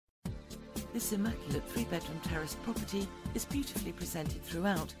This immaculate 3-bedroom terraced property is beautifully presented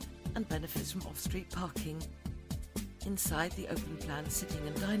throughout and benefits from off-street parking. Inside, the open-plan sitting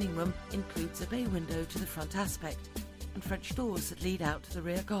and dining room includes a bay window to the front aspect and French doors that lead out to the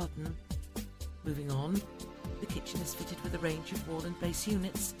rear garden. Moving on, the kitchen is fitted with a range of wall and base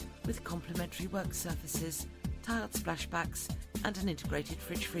units with complementary work surfaces, tiled splashbacks and an integrated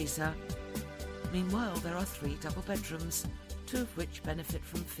fridge-freezer. Meanwhile, there are 3 double bedrooms, 2 of which benefit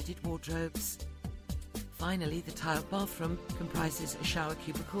from fitted wardrobes. Finally, the tiled bathroom comprises a shower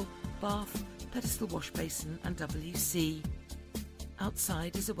cubicle, bath, pedestal wash basin and WC.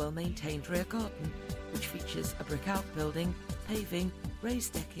 Outside is a well-maintained rear garden, which features a brick outbuilding, paving,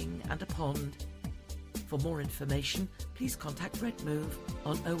 raised decking and a pond. For more information, please contact Redmove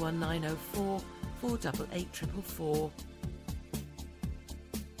on 01904 488 444.